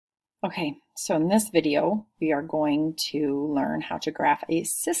Okay, so in this video, we are going to learn how to graph a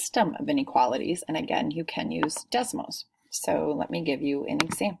system of inequalities. And again, you can use Desmos. So let me give you an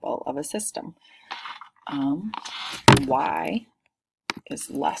example of a system. Y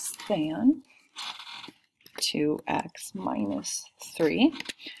is less than 2x minus 3.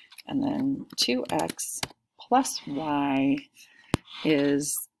 And then 2x plus y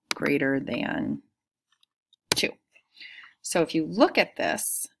is greater than 2. So if you look at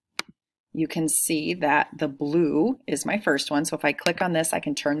this, you can see that the blue is my first one. So if I click on this, I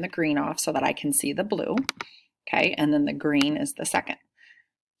can turn the green off so that I can see the blue. Okay, and then the green is the second.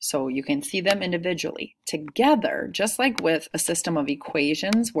 So you can see them individually. Together, just like with a system of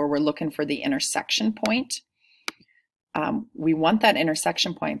equations where we're looking for the intersection point, we want that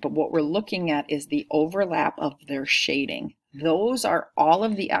intersection point, but what we're looking at is the overlap of their shading. Those are all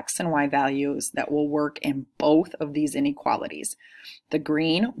of the x and y values that will work in both of these inequalities. The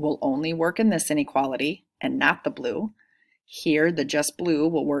green will only work in this inequality and not the blue. Here, the just blue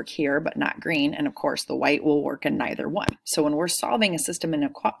will work here, but not green. And of course, the white will work in neither one. So when we're solving a system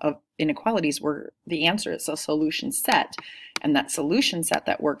of inequalities, the answer is a solution set. And that solution set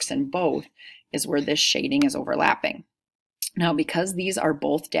that works in both is where this shading is overlapping. Now, because these are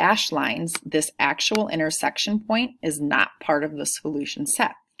both dashed lines, this actual intersection point is not part of the solution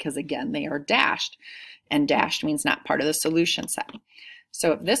set because, again, they are dashed, and dashed means not part of the solution set.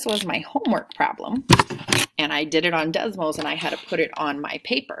 So if this was my homework problem, and I did it on Desmos and I had to put it on my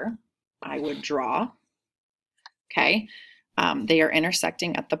paper, I would draw, okay? They are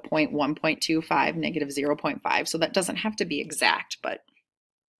intersecting at the point 1.25, negative 0.5, so that doesn't have to be exact, but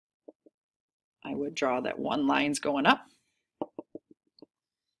I would draw that one line's going up,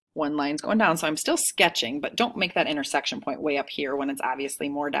 one line's going down. So I'm still sketching, but don't make that intersection point way up here when it's obviously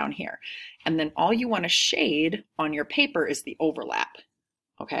more down here. And then all you want to shade on your paper is the overlap,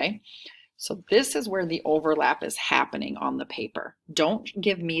 okay? So this is where the overlap is happening on the paper. Don't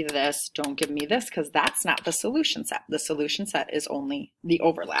give me this, don't give me this, because that's not the solution set. The solution set is only the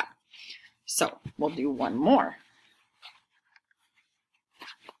overlap. So we'll do one more.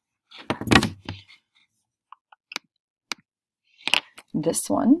 This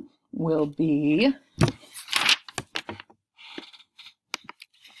one will be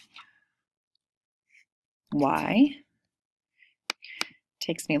y.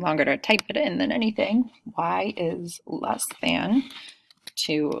 Takes me longer to type it in than anything. Y is less than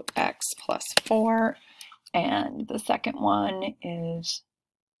 2x plus 4. And the second one is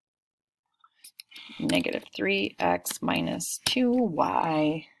negative 3x minus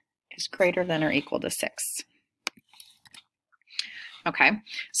 2y is greater than or equal to 6. Okay,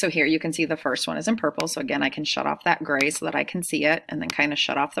 so here you can see the first one is in purple. So again, I can shut off that gray so that I can see it and then kind of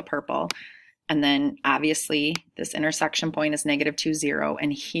shut off the purple. And then obviously this intersection point is negative 2, 0.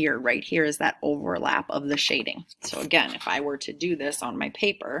 And here, right here is that overlap of the shading. So again, if I were to do this on my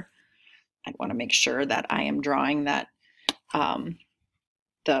paper, I'd want to make sure that I am drawing that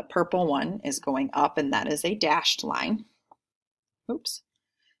the purple one is going up and that is a dashed line. Oops.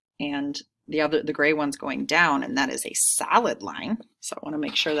 And the gray one's going down and that is a solid line. So I want to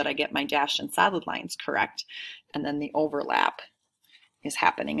make sure that I get my dashed and solid lines correct. And then the overlap is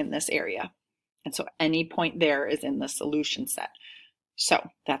happening in this area. And so any point there is in the solution set. So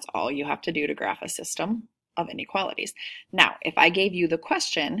that's all you have to do to graph a system of inequalities. Now, if I gave you the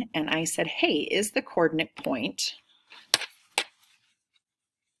question and I said, hey, is the coordinate point?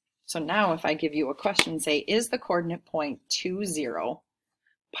 So now if I give you a question, say, is the coordinate point 2, 0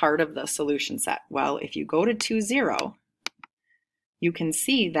 part of the solution set? Well, if you go to 2, 0, you can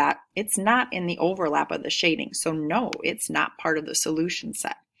see that it's not in the overlap of the shading. So no, it's not part of the solution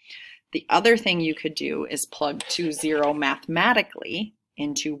set. The other thing you could do is plug 2, 0 mathematically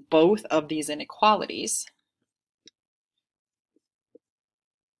into both of these inequalities.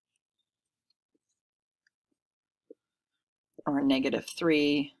 Or negative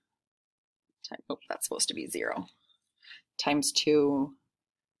 3, oh, that's supposed to be 0, times 2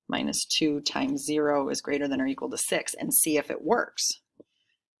 minus 2 times 0 is greater than or equal to 6, and see if it works.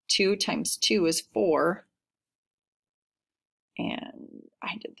 2 times 2 is 4, and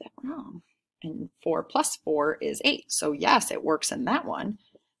I did that wrong. And 4 plus 4 is 8. So yes, it works in that one,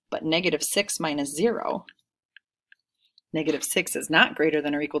 but negative 6 minus 0, negative 6 is not greater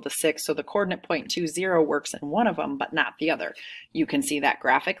than or equal to 6, so the coordinate point 2, 0 works in one of them, but not the other. You can see that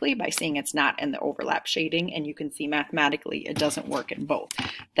graphically by seeing it's not in the overlap shading, and you can see mathematically it doesn't work in both.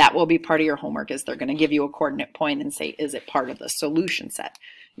 That will be part of your homework, is they're going to give you a coordinate point and say, is it part of the solution set?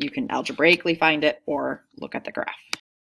 You can algebraically find it or look at the graph.